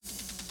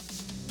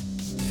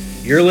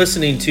You're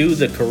listening to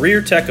The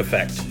Career Tech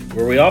Effect,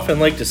 where we often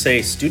like to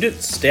say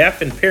students,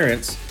 staff, and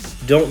parents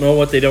don't know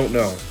what they don't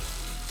know.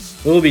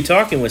 We'll be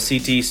talking with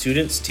CTE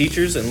students,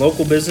 teachers, and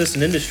local business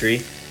and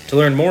industry to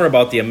learn more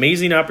about the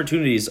amazing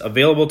opportunities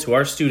available to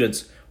our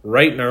students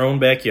right in our own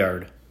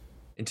backyard.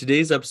 In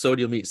today's episode,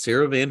 you'll meet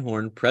Sarah Van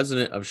Horn,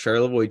 president of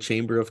Charlevoix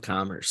Chamber of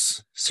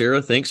Commerce.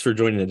 Sarah, thanks for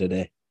joining us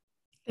today.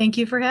 Thank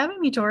you for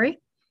having me, Tori.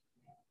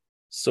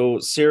 So,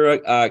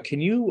 Sarah,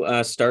 can you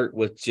start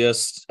with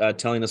just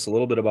telling us a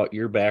little bit about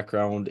your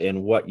background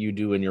and what you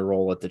do in your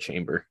role at the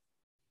Chamber?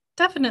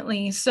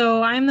 Definitely.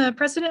 So I'm the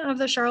president of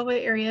the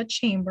Charlevoix Area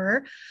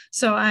Chamber.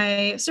 So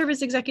I serve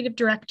as executive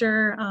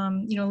director,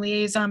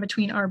 liaison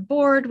between our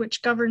board,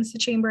 which governs the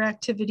chamber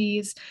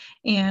activities,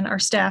 and our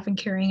staff in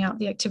carrying out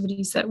the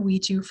activities that we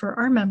do for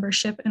our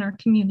membership and our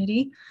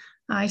community.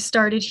 I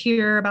started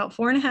here about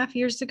 4.5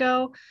 years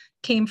ago,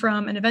 came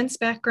from an events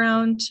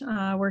background,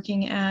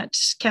 working at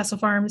Castle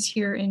Farms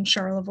here in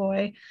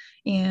Charlevoix.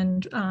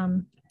 And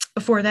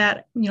before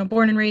that,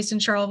 born and raised in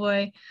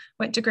Charlevoix,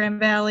 went to Grand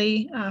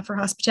Valley for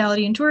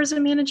hospitality and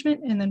tourism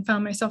management, and then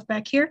found myself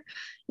back here.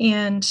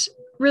 And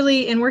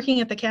really, in working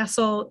at the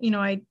castle,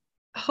 I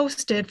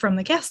hosted from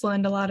the castle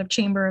end a lot of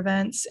chamber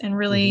events and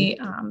really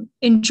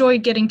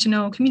enjoyed getting to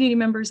know community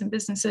members and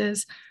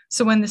businesses.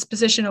 So when this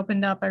position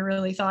opened up, I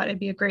really thought it'd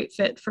be a great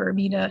fit for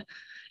me to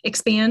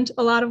expand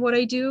a lot of what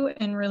I do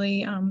and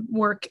really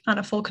work on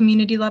a full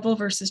community level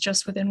versus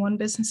just within one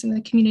business in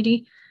the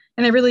community.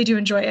 And I really do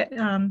enjoy it.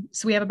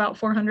 So we have about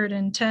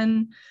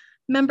 410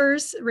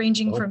 members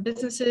ranging from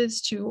businesses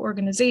to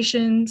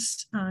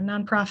organizations,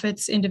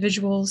 nonprofits,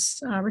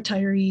 individuals,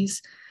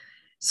 retirees.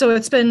 So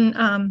it's been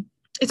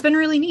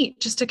really neat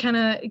just to kind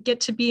of get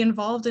to be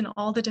involved in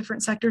all the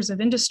different sectors of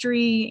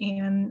industry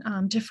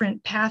and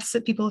different paths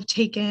that people have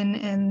taken,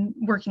 and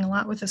working a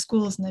lot with the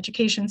schools and the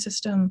education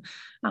system,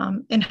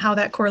 and how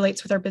that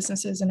correlates with our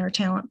businesses and our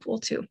talent pool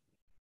too.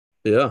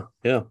 Yeah.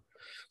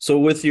 So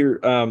with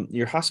your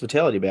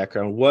hospitality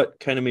background, what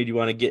kind of made you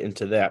want to get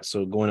into that?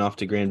 So going off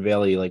to Grand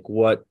Valley, like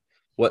what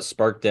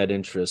sparked that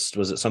interest?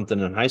 Was it something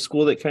in high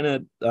school that kind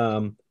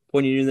of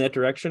pointed you in that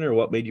direction, or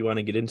what made you want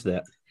to get into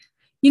that?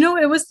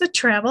 It was the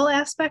travel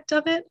aspect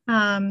of it,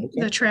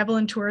 the travel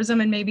and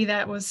tourism. And maybe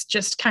that was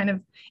just kind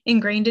of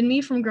ingrained in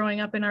me from growing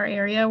up in our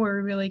area where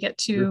we really get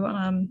to,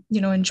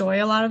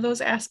 enjoy a lot of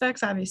those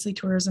aspects. Obviously,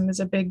 tourism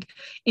is a big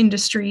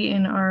industry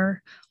in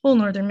our whole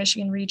Northern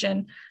Michigan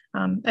region.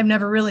 I've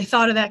never really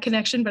thought of that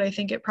connection, but I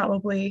think it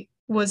probably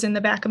was in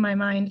the back of my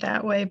mind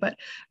that way, but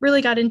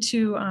really got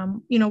into,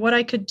 what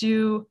I could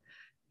do,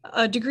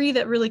 a degree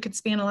that really could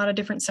span a lot of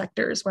different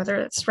sectors, whether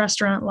it's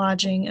restaurant,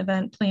 lodging,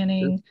 event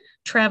planning,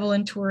 travel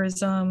and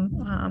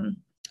tourism,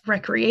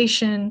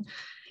 recreation.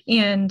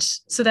 And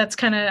so that's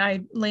kind of,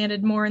 I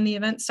landed more in the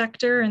event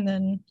sector and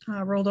then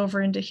rolled over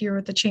into here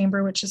with the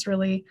chamber, which is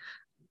really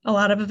a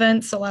lot of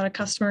events, a lot of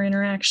customer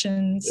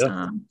interactions,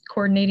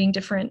 coordinating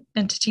different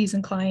entities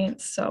and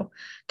clients. So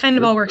kind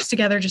of all works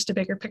together, just a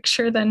bigger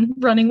picture than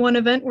running one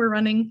event. We're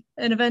running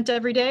an event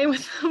every day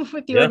with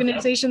the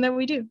organization that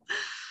we do.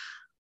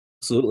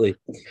 Absolutely.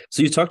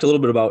 So you talked a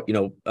little bit about,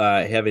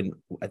 having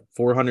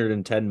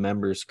 410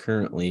 members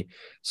currently.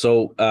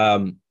 So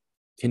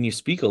can you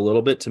speak a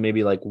little bit to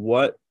maybe like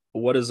what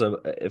is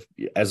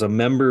as a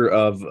member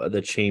of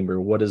the chamber,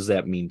 what does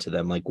that mean to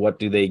them? Like, what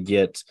do they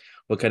get?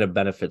 What kind of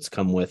benefits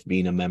come with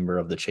being a member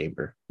of the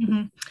chamber?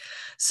 Mm-hmm.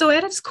 So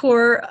at its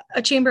core,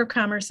 a chamber of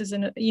commerce is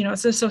it's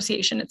an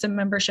association. It's a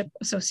membership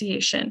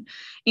association,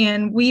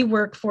 and we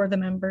work for the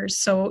members.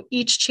 So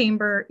each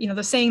chamber,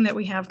 the saying that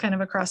we have kind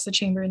of across the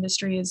chamber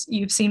industry is,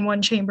 you've seen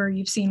one chamber,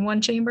 you've seen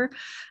one chamber.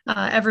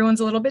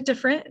 Everyone's a little bit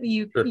different.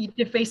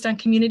 Based on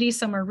community,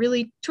 some are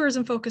really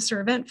tourism focused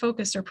or event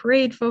focused or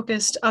parade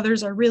focused.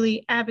 Others are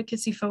really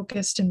advocacy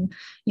focused and,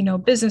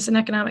 business and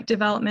economic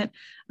development.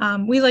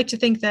 We like to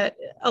think that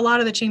a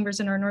lot of the chambers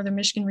in our Northern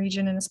Michigan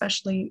region, and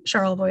especially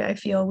Charlevoix, I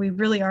feel we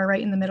really are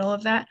right in the middle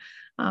of that.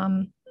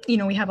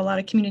 We have a lot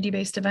of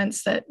community-based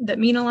events that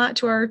mean a lot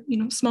to our,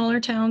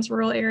 smaller towns,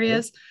 rural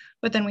areas,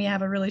 but then we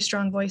have a really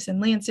strong voice in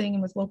Lansing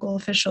and with local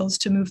officials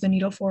to move the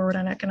needle forward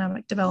on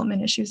economic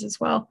development issues as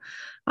well.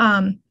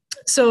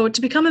 So to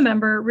become a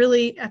member,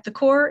 really at the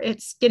core,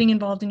 it's getting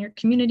involved in your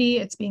community.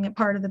 It's being a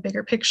part of the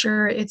bigger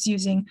picture. It's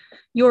using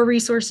your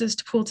resources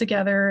to pull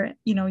together,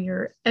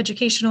 your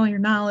educational, your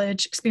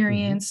knowledge,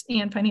 experience,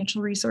 and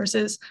financial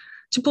resources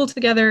to pull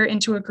together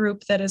into a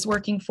group that is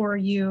working for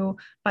you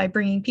by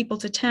bringing people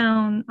to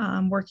town,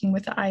 working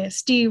with the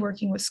ISD,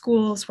 working with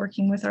schools,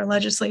 working with our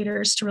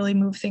legislators to really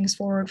move things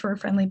forward for a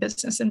friendly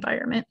business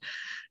environment.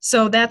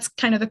 So that's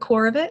kind of the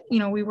core of it.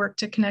 We work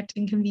to connect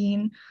and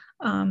convene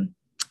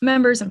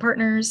members and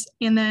partners.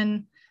 And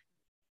then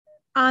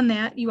on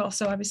that, you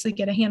also obviously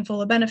get a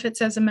handful of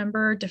benefits as a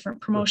member, different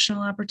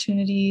promotional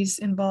opportunities,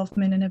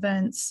 involvement in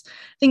events,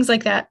 things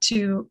like that,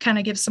 to kind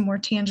of give some more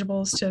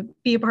tangibles to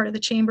be a part of the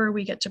chamber.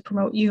 We get to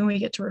promote you, we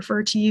get to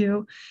refer to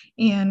you,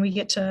 and we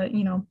get to,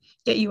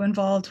 get you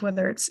involved,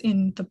 whether it's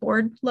in the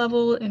board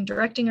level in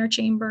directing our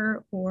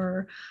chamber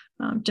or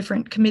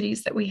different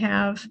committees that we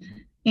have.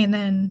 And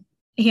then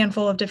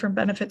handful of different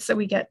benefits that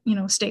we get,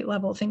 state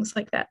level, things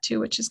like that too,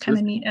 which is kind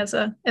of neat as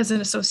an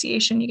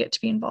association you get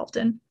to be involved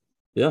in.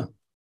 Yeah.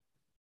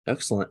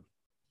 Excellent.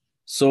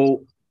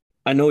 So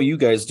I know you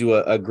guys do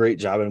a great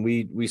job, and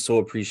we so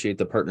appreciate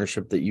the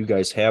partnership that you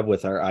guys have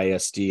with our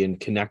ISD and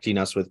connecting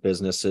us with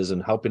businesses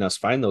and helping us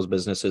find those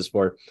businesses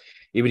for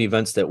even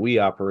events that we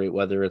operate,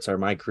 whether it's our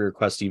My Career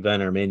Quest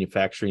event or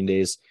manufacturing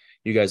days.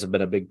 You guys have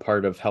been a big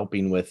part of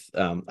helping with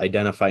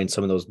identifying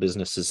some of those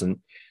businesses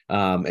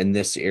in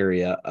this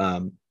area.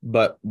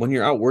 But when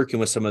you're out working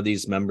with some of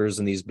these members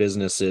and these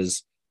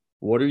businesses,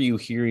 what are you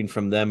hearing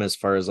from them as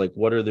far as like,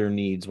 what are their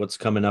needs? What's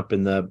coming up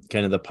in the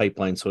kind of the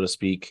pipeline, so to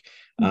speak?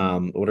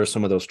 What are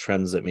some of those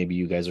trends that maybe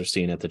you guys are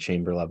seeing at the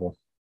chamber level?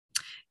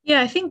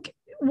 Yeah, I think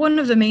one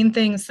of the main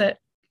things that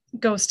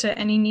goes to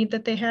any need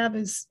that they have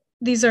is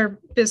these are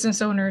business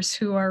owners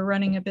who are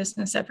running a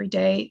business every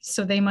day.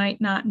 So they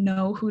might not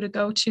know who to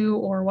go to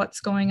or what's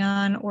going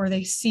on, or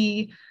they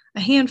see a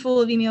handful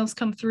of emails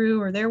come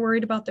through, or they're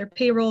worried about their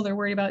payroll, they're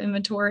worried about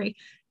inventory.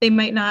 They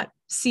might not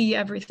see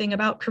everything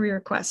about Career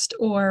Quest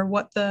or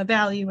what the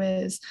value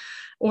is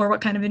or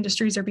what kind of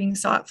industries are being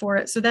sought for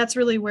it. So that's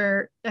really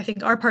where I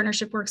think our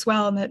partnership works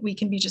well, and that we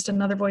can be just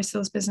another voice to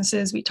those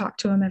businesses. We talk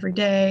to them every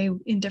day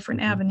in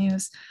different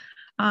avenues.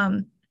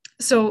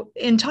 So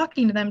in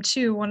talking to them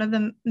too, one of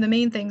the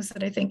main things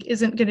that I think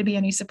isn't going to be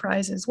any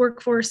surprises,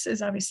 workforce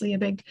is obviously a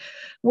big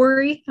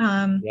worry.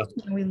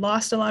 We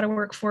lost a lot of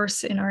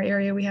workforce in our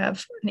area. We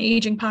have an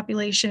aging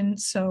population.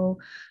 So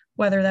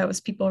whether that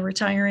was people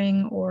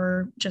retiring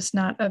or just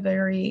not a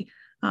very,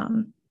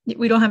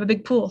 we don't have a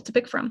big pool to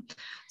pick from.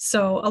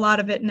 So a lot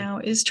of it now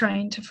is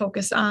trying to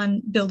focus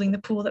on building the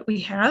pool that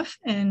we have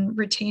and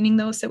retaining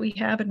those that we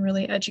have and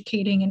really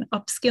educating and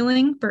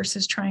upskilling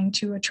versus trying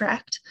to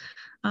attract.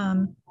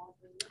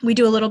 We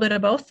do a little bit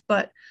of both,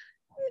 but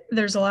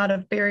there's a lot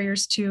of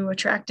barriers to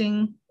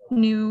attracting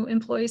new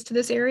employees to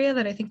this area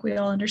that I think we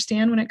all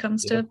understand when it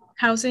comes to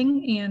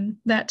housing and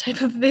that type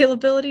of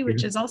availability,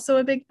 which is also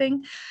a big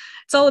thing.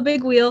 It's all a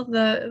big wheel,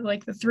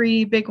 the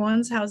three big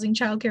ones: housing,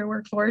 childcare,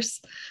 workforce.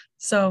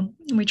 So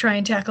we try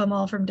and tackle them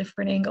all from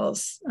different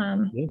angles.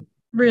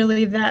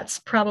 Really, that's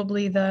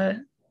probably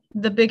the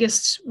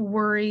biggest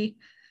worry.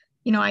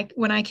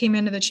 When I came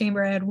into the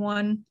chamber, I had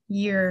 1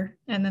 year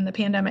and then the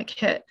pandemic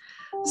hit.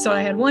 So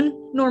I had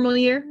one normal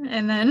year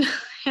and then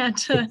had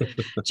to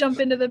jump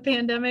into the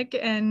pandemic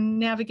and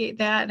navigate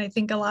that. And I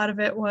think a lot of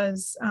it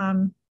was,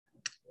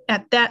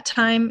 at that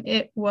time,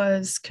 it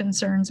was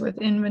concerns with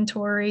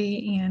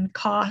inventory and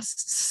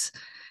costs.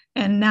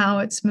 And now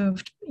it's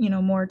moved,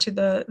 more to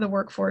the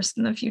workforce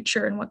in the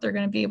future and what they're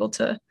going to be able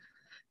to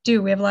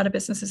do. We have a lot of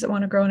businesses that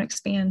want to grow and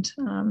expand.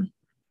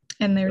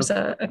 And there's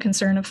a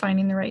concern of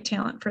finding the right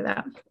talent for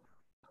that.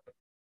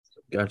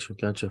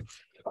 Gotcha.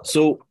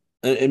 So,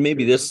 and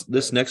maybe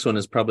this next one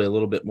is probably a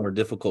little bit more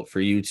difficult for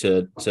you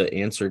to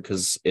answer,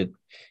 because it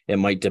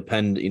might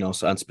depend,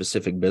 on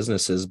specific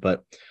businesses.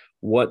 But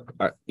what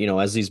are,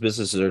 as these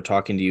businesses are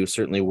talking to you,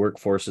 certainly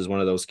workforce is one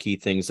of those key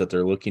things that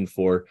they're looking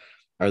for.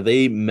 Are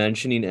they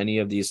mentioning any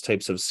of these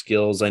types of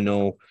skills? I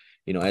know,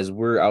 as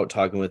we're out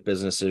talking with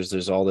businesses,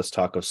 there's all this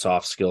talk of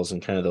soft skills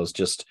and kind of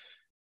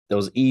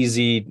those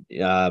easy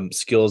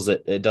skills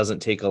that it doesn't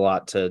take a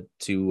lot to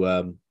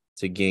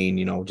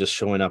gain, just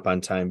showing up on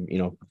time,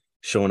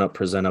 showing up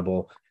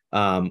presentable.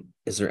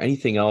 Is there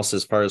anything else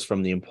as far as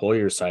from the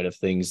employer side of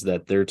things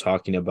that they're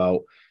talking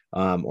about,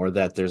 or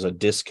that there's a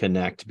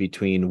disconnect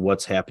between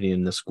what's happening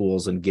in the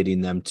schools and getting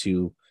them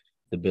to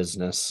the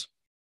business?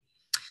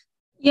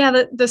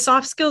 Yeah, the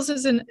soft skills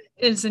is an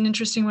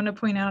interesting one to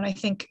point out. I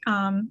think,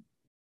 and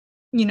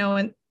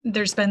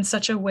there's been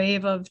such a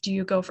wave of, do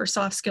you go for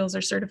soft skills or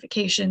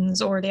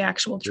certifications or the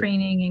actual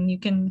training, and you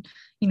can,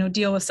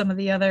 deal with some of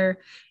the other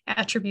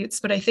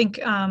attributes. But I think,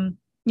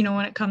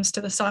 when it comes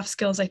to the soft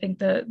skills, I think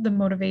the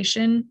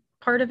motivation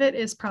part of it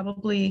is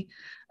probably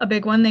a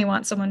big one. They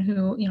want someone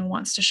who,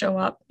 wants to show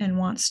up and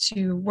wants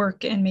to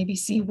work and maybe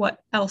see what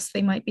else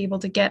they might be able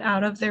to get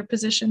out of their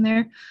position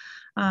there.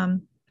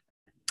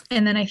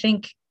 And then I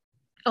think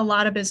a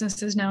lot of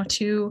businesses now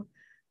too,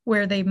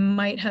 where they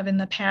might have in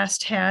the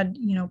past had,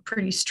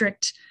 pretty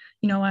strict,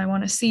 I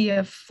want to see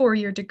a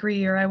 4-year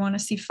degree, or I want to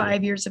see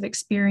 5 years of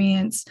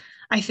experience.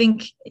 I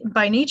think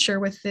by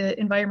nature, with the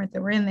environment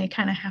that we're in, they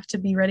kind of have to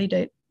be ready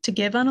to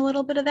give on a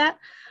little bit of that.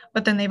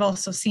 But then they've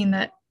also seen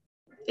that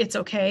it's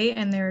okay.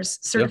 And there's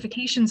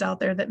certifications out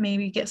there that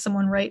maybe get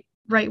someone right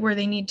where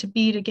they need to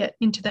be to get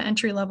into the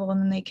entry level.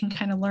 And then they can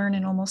kind of learn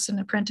in almost an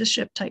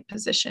apprenticeship type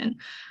position.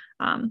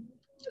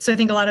 So I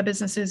think a lot of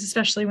businesses,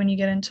 especially when you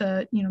get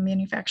into,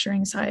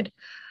 manufacturing side,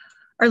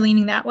 are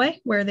leaning that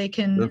way, where they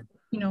can,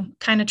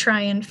 kind of try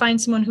and find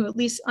someone who at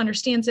least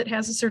understands it,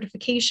 has a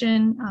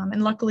certification.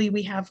 And luckily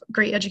we have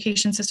great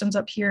education systems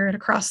up here and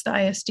across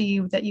the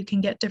ISD that you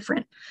can get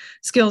different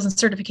skills and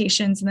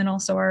certifications. And then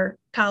also our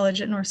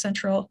college at North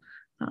Central,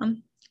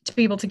 to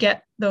be able to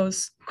get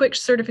those quick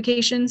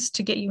certifications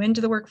to get you into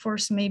the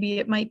workforce. Maybe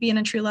it might be an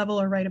entry level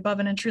or right above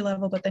an entry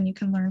level, but then you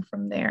can learn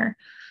from there.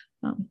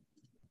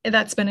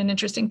 That's been an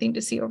interesting thing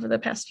to see over the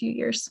past few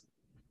years.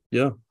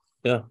 Yeah.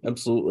 Yeah,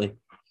 absolutely.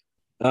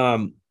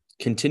 Um,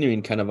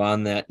 Continuing kind of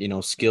on that,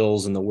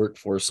 skills and the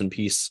workforce and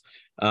piece,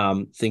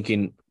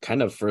 thinking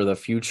kind of for the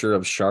future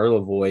of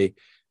Charlevoix,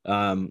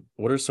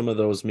 what are some of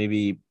those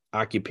maybe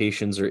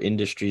occupations or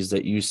industries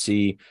that you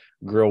see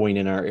growing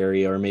in our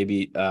area, or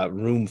maybe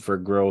room for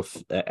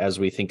growth as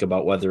we think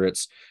about whether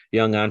it's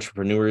young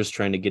entrepreneurs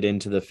trying to get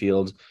into the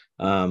field,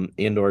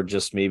 and or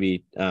just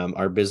maybe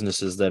our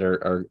businesses that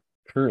are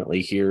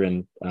currently here,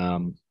 and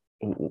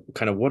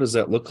kind of what does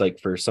that look like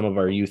for some of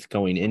our youth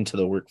going into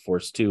the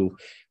workforce too,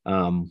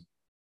 um,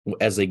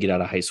 as they get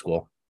out of high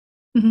school?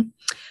 Mm-hmm.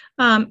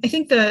 I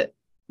think the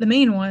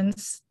main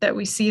ones that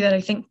we see that I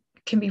think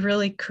can be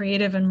really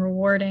creative and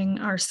rewarding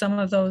are some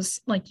of those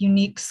like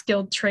unique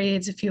skilled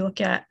trades. If you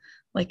look at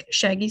like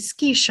Shaggy's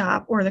ski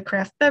shop or the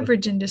craft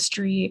beverage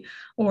industry,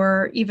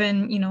 or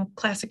even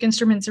classic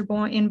instruments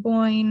are in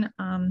Boyne,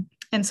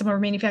 and some of our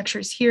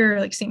manufacturers here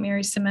like St.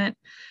 Mary's Cement.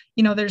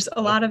 There's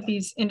a lot of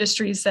these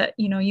industries that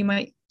you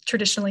might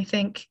traditionally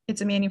think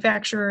it's a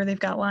manufacturer, they've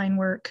got line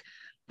work,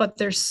 but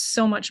there's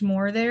so much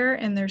more there,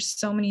 and there's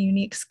so many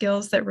unique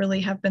skills that really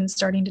have been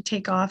starting to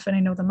take off. And I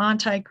know the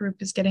Monti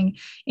group is getting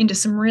into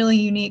some really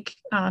unique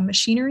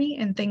machinery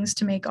and things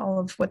to make all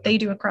of what they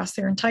do across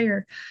their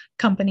entire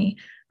company.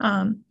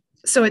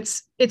 So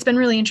it's been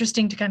really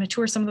interesting to kind of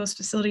tour some of those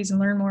facilities and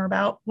learn more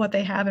about what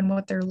they have and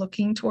what they're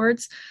looking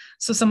towards.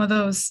 So some of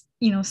those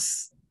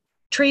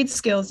trade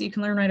skills you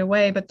can learn right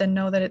away, but then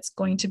know that it's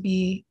going to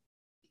be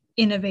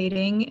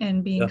innovating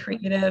and being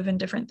creative, and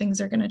different things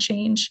are going to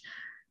change.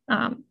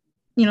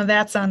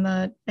 That's on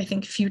the, I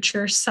think,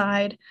 future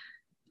side.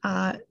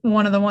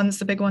 One of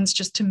the big ones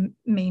just to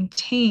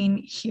maintain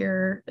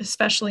here,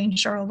 especially in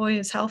Charlevoix,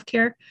 is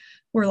healthcare.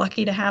 We're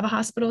lucky to have a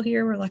hospital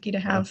here. We're lucky to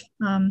have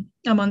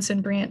a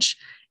Munson branch,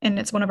 and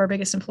it's one of our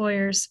biggest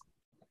employers.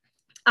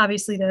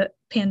 Obviously, the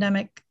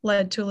pandemic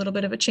led to a little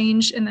bit of a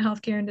change in the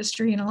healthcare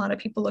industry and a lot of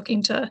people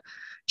looking to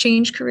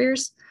change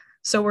careers.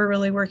 So we're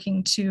really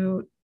working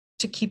to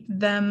keep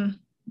them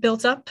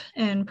built up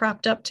and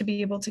propped up to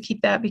be able to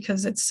keep that,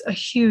 because it's a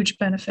huge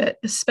benefit,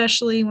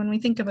 especially when we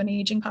think of an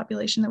aging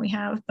population that we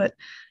have. But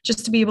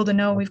just to be able to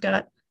know we've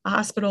got a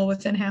hospital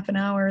within half an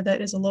hour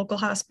that is a local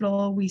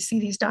hospital. We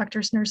see these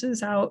doctors,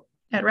 nurses out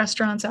at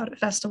restaurants, out at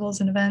festivals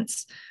and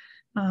events.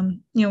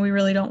 We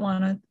really don't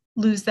want to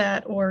lose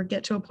that or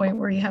get to a point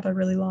where you have a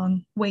really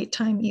long wait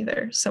time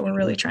either. So we're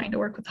really trying to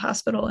work with the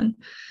hospital and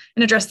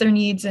address their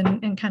needs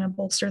and kind of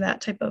bolster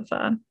that type of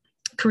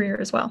career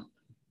as well.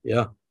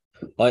 Yeah.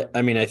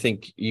 I mean, I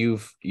think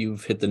you've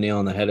hit the nail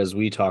on the head as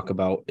we talk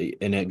about,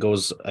 and it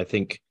goes, I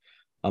think,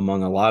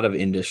 among a lot of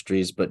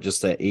industries, but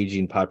just that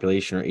aging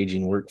population or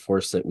aging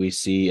workforce that we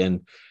see,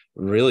 and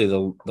really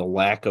the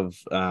lack of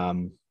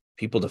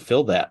people to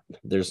fill that.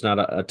 There's not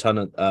a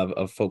ton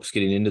of folks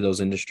getting into those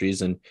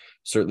industries, and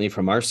certainly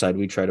from our side,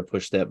 we try to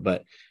push that,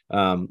 but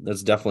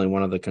that's definitely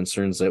one of the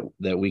concerns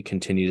that we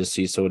continue to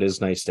see. So it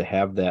is nice to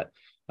have that,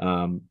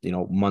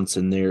 months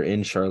in there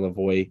in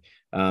Charlevoix,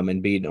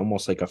 and being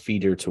almost like a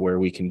feeder to where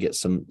we can get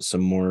some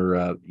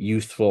more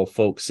youthful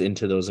folks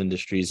into those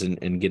industries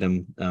and get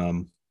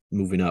them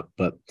moving up.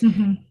 But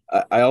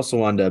I also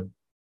wanted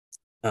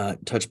to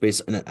touch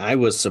base, and I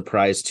was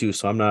surprised too.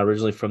 So I'm not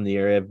originally from the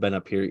area. I've been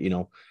up here,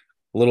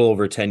 a little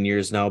over 10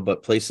 years now,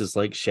 but places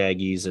like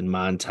Shaggy's and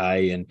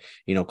Monti and,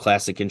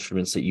 classic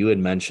instruments that you had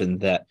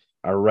mentioned that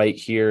are right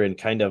here in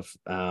kind of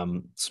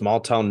small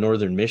town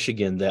northern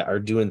Michigan that are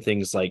doing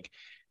things like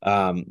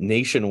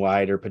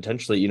nationwide or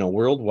potentially,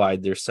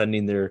 worldwide. They're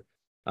sending their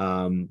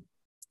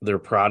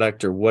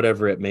product or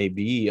whatever it may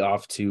be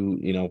off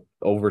to,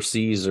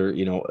 overseas or,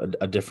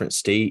 a different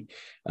state.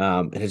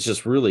 And it's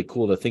just really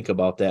cool to think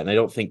about that. And I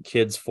don't think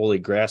kids fully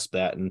grasp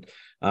that. And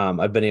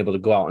I've been able to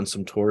go out on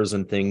some tours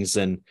and things,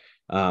 and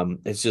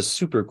it's just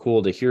super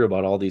cool to hear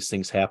about all these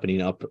things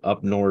happening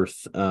up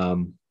north.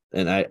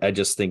 And I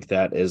just think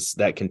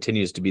that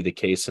continues to be the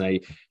case.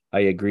 And I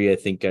agree. I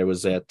think I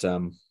was at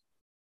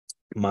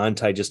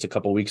Monti just a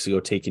couple of weeks ago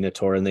taking a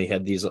tour, and they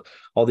had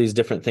all these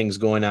different things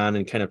going on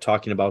and kind of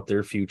talking about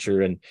their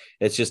future. And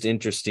it's just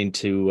interesting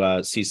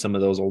to see some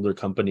of those older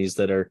companies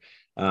that are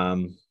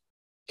kind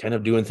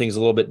of doing things a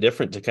little bit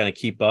different to kind of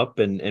keep up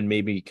and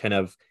maybe kind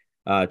of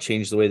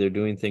change the way they're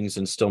doing things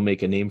and still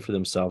make a name for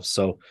themselves.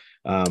 So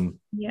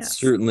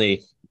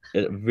certainly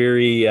a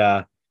very,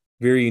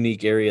 very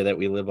unique area that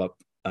we live up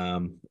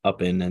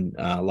in, and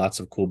lots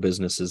of cool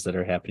businesses that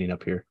are happening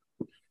up here.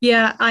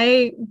 Yeah,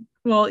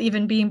 well,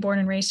 even being born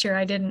and raised here,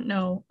 I didn't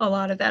know a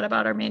lot of that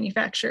about our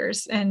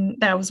manufacturers. And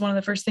that was one of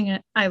the first things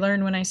I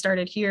learned when I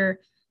started here,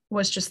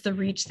 was just the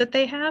reach that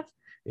they have.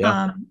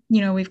 Yeah.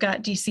 We've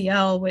got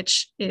DCL,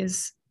 which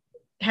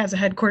has a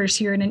headquarters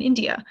here and in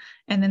India,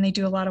 and then they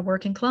do a lot of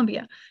work in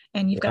Colombia.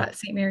 And you've got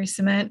St. Mary's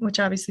Cement, which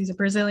obviously is a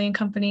Brazilian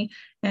company.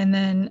 And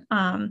then,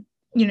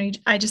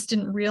 I just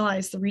didn't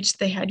realize the reach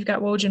they had. You've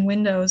got Wojan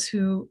Windows,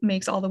 who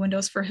makes all the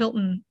windows for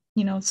Hilton,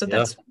 so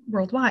that's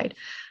worldwide.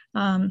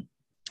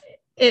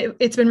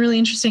 It's been really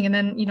interesting. And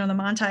then, the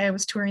Monti, I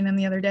was touring them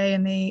the other day,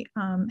 and they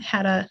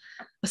had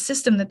a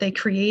system that they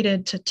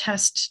created to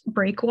test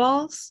break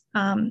walls.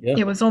 Yeah.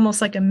 It was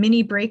almost like a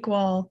mini break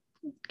wall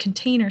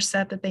container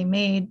set that they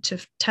made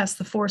to test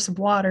the force of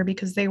water,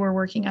 because they were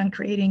working on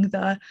creating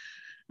the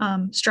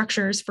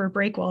structures for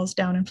break walls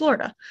down in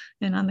Florida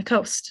and on the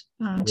coast,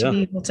 to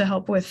be able to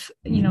help with,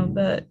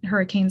 the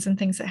hurricanes and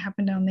things that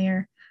happen down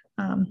there.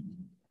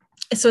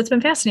 So it's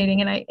been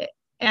fascinating. And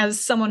as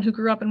someone who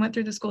grew up and went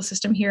through the school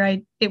system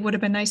here, it would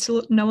have been nice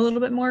to know a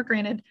little bit more.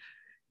 Granted,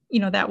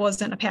 that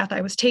wasn't a path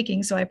I was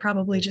taking, so I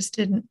probably just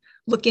didn't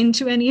look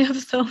into any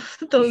of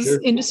those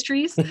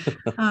industries.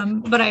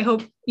 But I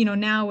hope,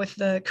 now with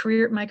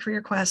my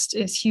career quest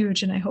is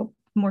huge, and I hope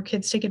more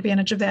kids take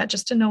advantage of that,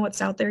 just to know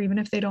what's out there, even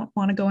if they don't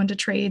want to go into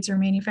trades or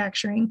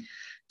manufacturing,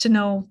 to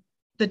know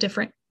the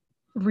different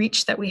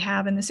reach that we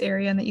have in this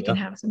area, and that you can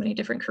have so many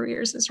different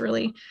careers has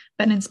really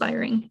been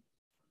inspiring.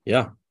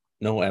 Yeah,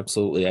 no,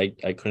 absolutely.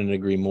 I couldn't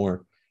agree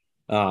more.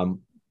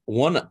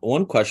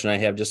 One question I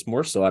have, just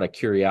more so out of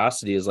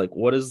curiosity, is like,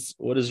 what is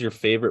your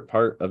favorite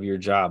part of your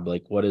job?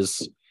 Like, what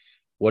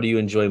do you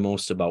enjoy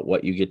most about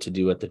what you get to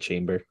do at the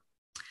chamber?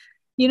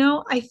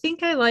 I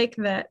think I like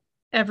that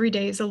every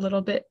day is a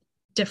little bit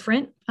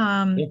different.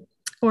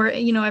 Or,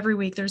 every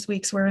week there's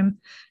weeks where I'm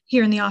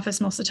here in the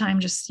office most of the time,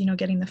 just,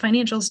 getting the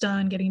financials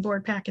done, getting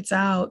board packets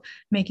out,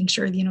 making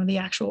sure, the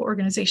actual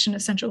organization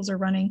essentials are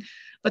running.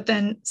 But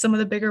then some of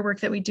the bigger work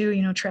that we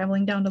do,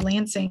 traveling down to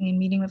Lansing and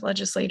meeting with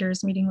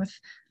legislators, meeting with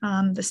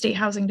the state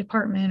housing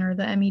department or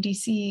the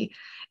MEDC,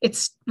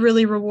 it's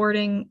really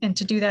rewarding. And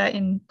to do that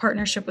in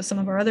partnership with some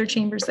of our other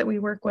chambers that we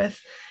work with,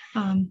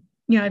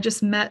 I've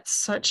just met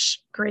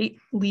such great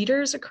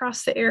leaders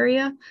across the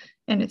area,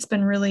 and it's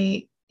been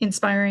really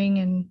inspiring.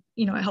 And,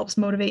 it helps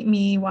motivate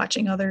me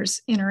watching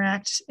others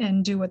interact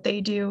and do what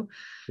they do.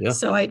 Yeah.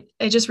 So I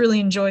just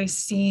really enjoy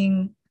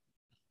seeing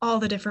all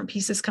the different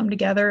pieces come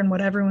together and what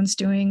everyone's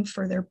doing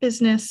for their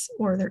business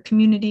or their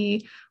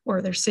community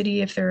or their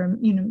city, if they're a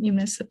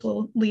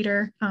municipal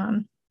leader.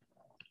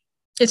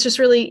 It's just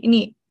really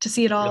neat to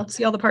see it all,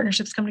 see all the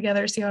partnerships come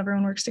together, see how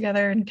everyone works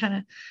together, and kind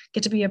of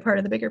get to be a part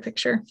of the bigger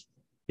picture.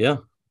 Yeah,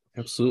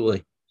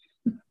 absolutely.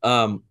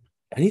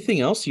 Anything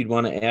else you'd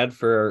want to add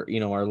for,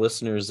 our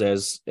listeners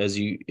as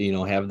you,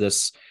 have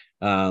this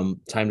time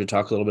to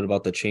talk a little bit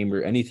about the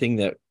chamber? Anything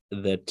that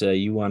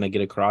you want to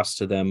get across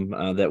to them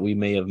that we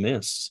may have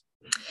missed?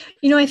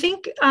 I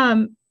think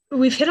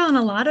we've hit on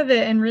a lot of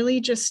it, and really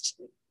just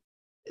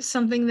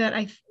something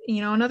that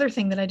another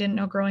thing that I didn't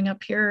know growing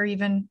up here,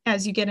 even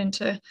as you get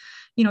into,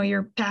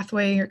 your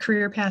pathway, your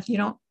career path, you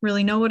don't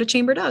really know what a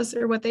chamber does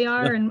or what they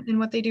are and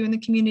what they do in the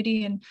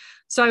community. And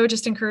so I would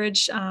just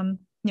encourage,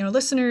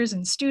 listeners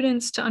and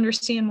students to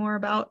understand more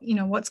about,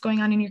 what's going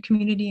on in your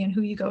community and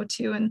who you go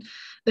to. And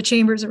the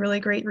chamber is a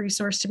really great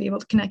resource to be able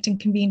to connect and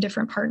convene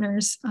different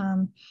partners.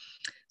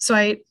 So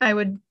I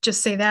would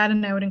just say that,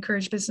 and I would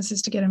encourage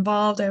businesses to get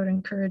involved. I would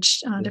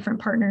encourage different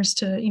partners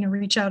to,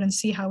 reach out and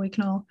see how we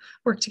can all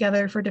work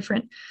together for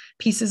different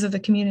pieces of the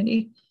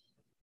community.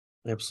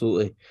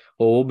 Absolutely.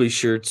 Well, we'll be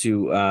sure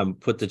to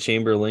put the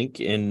chamber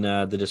link in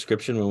the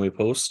description when we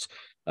post.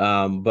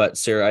 But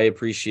Sarah, I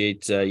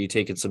appreciate you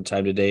taking some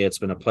time today. It's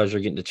been a pleasure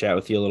getting to chat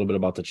with you a little bit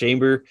about the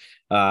chamber,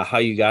 how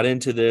you got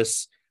into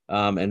this,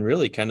 and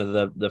really kind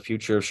of the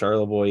future of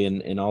Charlevoix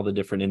and all the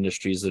different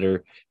industries that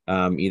are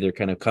either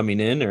kind of coming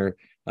in or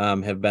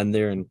have been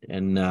there and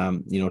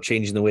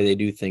changing the way they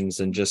do things.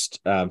 And just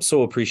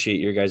so appreciate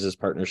your guys'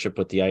 partnership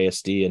with the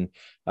ISD, and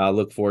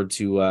look forward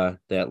to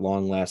that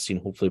long lasting,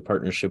 hopefully,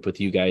 partnership with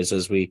you guys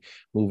as we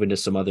move into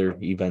some other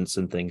events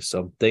and things.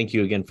 So thank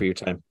you again for your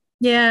time.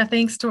 Yeah,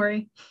 thanks,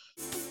 Tori.